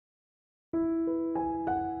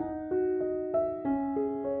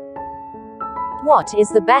What is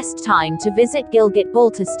the best time to visit Gilgit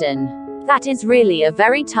Baltistan? That is really a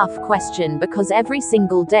very tough question because every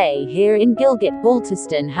single day here in Gilgit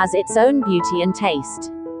Baltistan has its own beauty and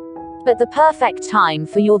taste. But the perfect time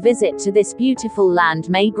for your visit to this beautiful land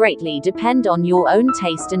may greatly depend on your own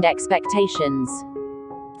taste and expectations.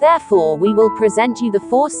 Therefore, we will present you the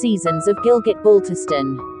 4 seasons of Gilgit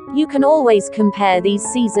Baltistan. You can always compare these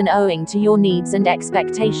seasons owing to your needs and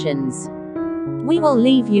expectations. We will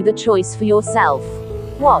leave you the choice for yourself.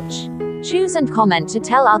 Watch, choose and comment to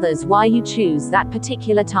tell others why you choose that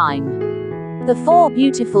particular time. The 4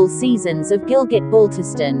 beautiful seasons of Gilgit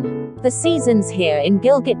Baltistan. The seasons here in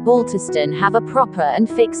Gilgit Baltistan have a proper and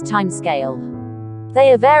fixed timescale.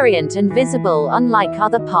 They are variant and visible unlike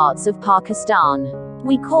other parts of Pakistan.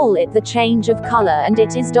 We call it the change of color and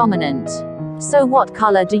it is dominant. So what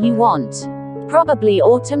color do you want? Probably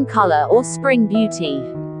autumn color or spring beauty.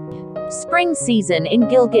 Spring season in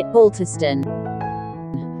Gilgit Baltistan.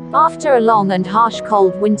 After a long and harsh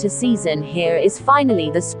cold winter season, here is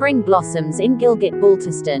finally the spring blossoms in Gilgit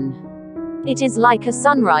Baltistan. It is like a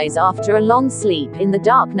sunrise after a long sleep in the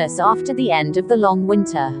darkness after the end of the long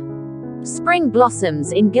winter. Spring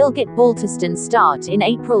blossoms in Gilgit Baltistan start in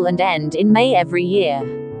April and end in May every year.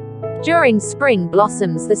 During spring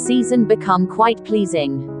blossoms the season become quite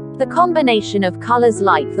pleasing. The combination of colors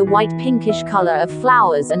like the white pinkish color of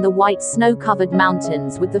flowers and the white snow-covered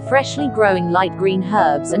mountains with the freshly growing light green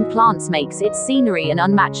herbs and plants makes its scenery an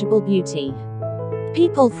unmatchable beauty.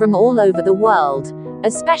 People from all over the world,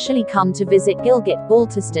 especially come to visit Gilgit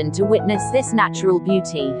Baltistan to witness this natural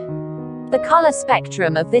beauty. The color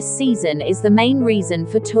spectrum of this season is the main reason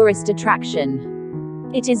for tourist attraction.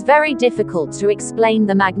 It is very difficult to explain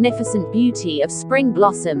the magnificent beauty of spring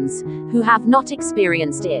blossoms, who have not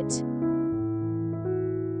experienced it.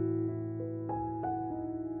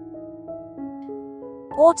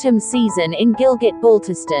 Autumn season in Gilgit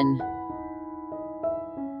Baltistan.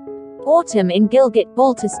 Autumn in Gilgit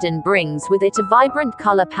Baltistan brings with it a vibrant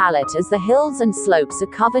color palette as the hills and slopes are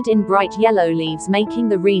covered in bright yellow leaves, making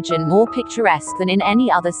the region more picturesque than in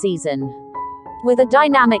any other season. With a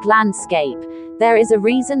dynamic landscape, there is a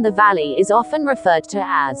reason the valley is often referred to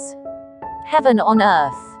as heaven on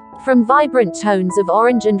earth. From vibrant tones of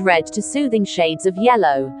orange and red to soothing shades of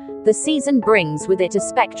yellow, the season brings with it a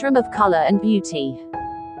spectrum of color and beauty.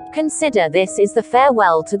 Consider this is the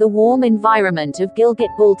farewell to the warm environment of Gilgit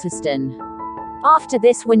Baltistan. After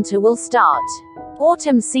this, winter will start.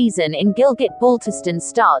 Autumn season in Gilgit Baltistan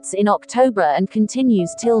starts in October and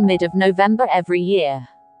continues till mid of November every year.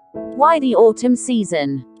 Why the autumn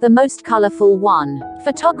season? The most colorful one.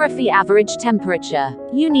 Photography, average temperature,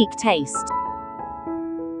 unique taste.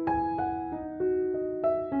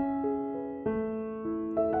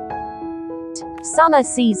 Summer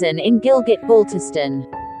season in Gilgit Baltistan.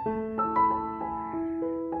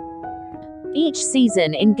 Each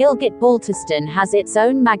season in Gilgit Baltistan has its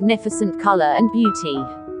own magnificent color and beauty.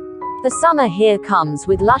 The summer here comes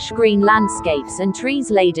with lush green landscapes and trees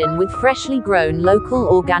laden with freshly grown local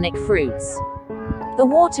organic fruits. The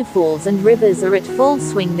waterfalls and rivers are at full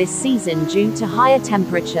swing this season due to higher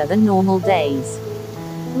temperature than normal days.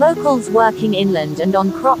 Locals working inland and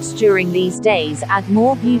on crops during these days add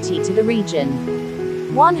more beauty to the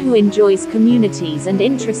region. One who enjoys communities and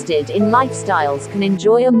interested in lifestyles can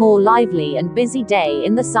enjoy a more lively and busy day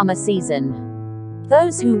in the summer season.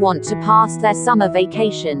 Those who want to pass their summer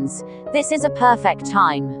vacations, this is a perfect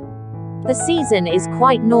time. The season is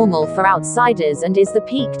quite normal for outsiders and is the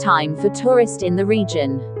peak time for tourists in the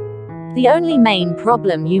region. The only main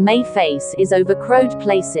problem you may face is overcrowded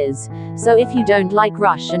places, so if you don't like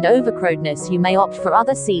rush and overcrowdedness you may opt for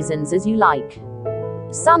other seasons as you like.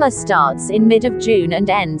 Summer starts in mid of June and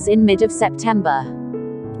ends in mid of September.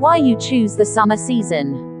 Why you choose the summer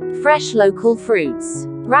season? Fresh local fruits,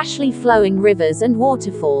 rashly flowing rivers and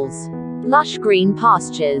waterfalls, lush green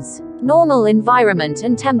pastures, normal environment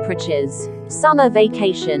and temperatures, summer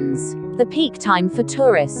vacations, the peak time for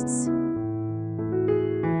tourists.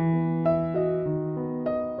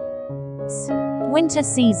 Winter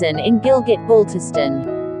season in Gilgit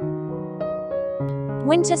Baltistan.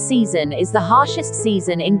 Winter season is the harshest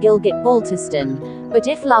season in Gilgit Baltistan, but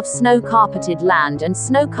if love snow-carpeted land and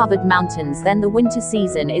snow-covered mountains, then the winter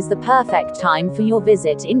season is the perfect time for your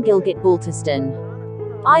visit in Gilgit Baltistan.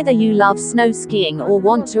 Either you love snow skiing or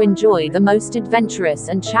want to enjoy the most adventurous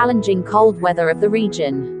and challenging cold weather of the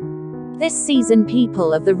region. This season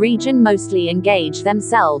people of the region mostly engage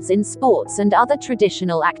themselves in sports and other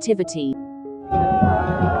traditional activities.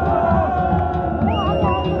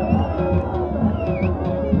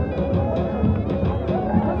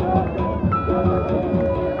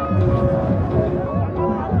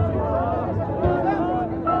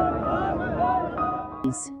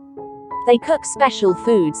 They cook special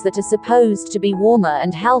foods that are supposed to be warmer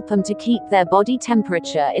and help them to keep their body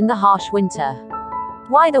temperature in the harsh winter.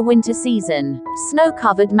 Why the winter season?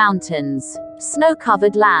 Snow-covered mountains,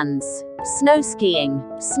 snow-covered lands, snow skiing,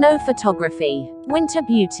 snow photography, winter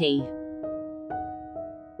beauty.